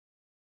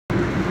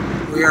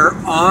We are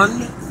on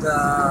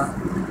the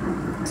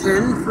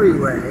 10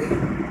 freeway.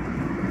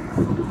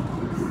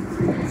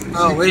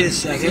 Oh, wait a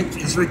second.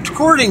 It's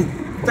recording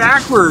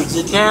backwards.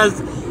 It's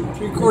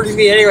recording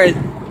me. Anyway,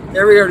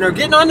 there we are. Now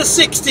getting on the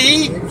 60.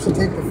 Maybe we should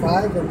take the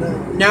 5 or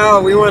no?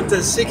 No, we want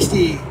the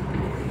 60.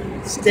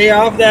 Stay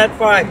off that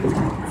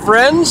 5.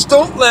 Friends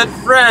don't let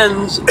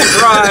friends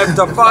drive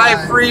the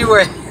 5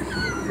 freeway.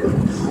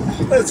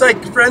 It's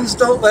like friends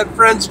don't let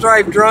friends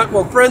drive drunk.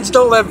 Well, friends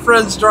don't let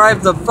friends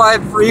drive the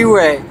 5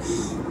 freeway.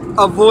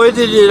 Avoid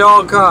it at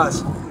all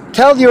costs.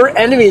 Tell your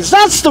enemies,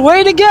 that's the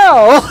way to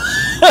go.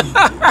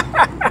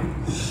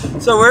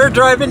 So we're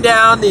driving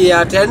down the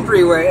 10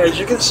 freeway. As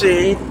you can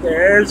see,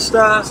 there's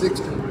the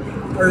 60.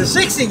 Or the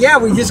 60, yeah,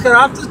 we just got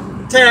off the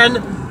 10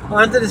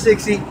 onto the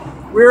 60.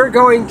 We're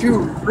going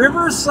to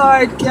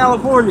Riverside,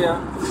 California,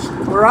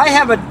 where I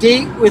have a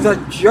date with a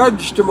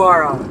judge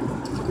tomorrow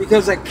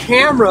because a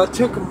camera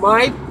took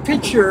my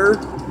picture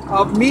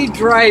of me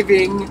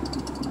driving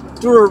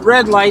through a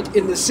red light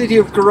in the city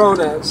of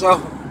Corona. So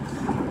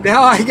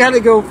now I gotta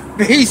go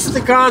face the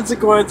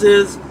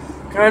consequences.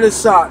 Kind of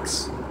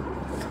sucks.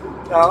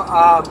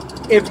 So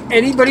if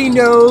anybody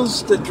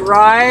knows the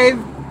drive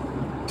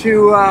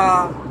to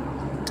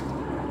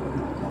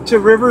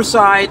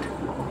Riverside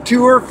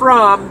to or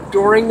from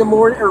during the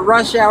morning or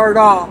rush hour at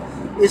all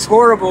is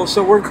horrible.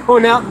 So we're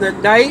going out in the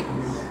night.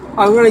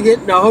 I'm going to get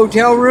in a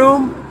hotel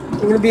room. I'm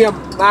going to be a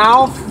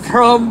mile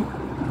from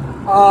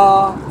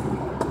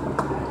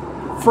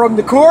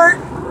the court,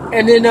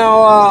 and then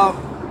I'll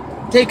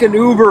take an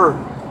Uber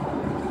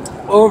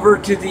over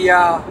to the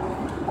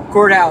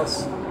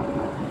courthouse.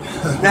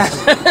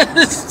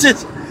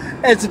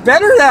 It's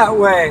better that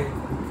way.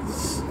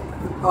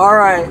 All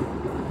right.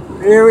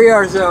 Here we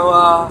are.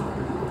 So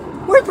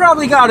we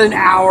probably got an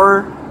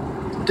hour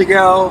to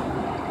go.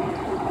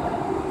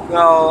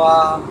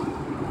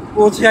 So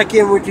we'll check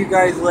in with you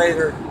guys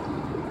later.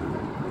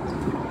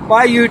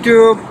 Bye,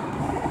 YouTube.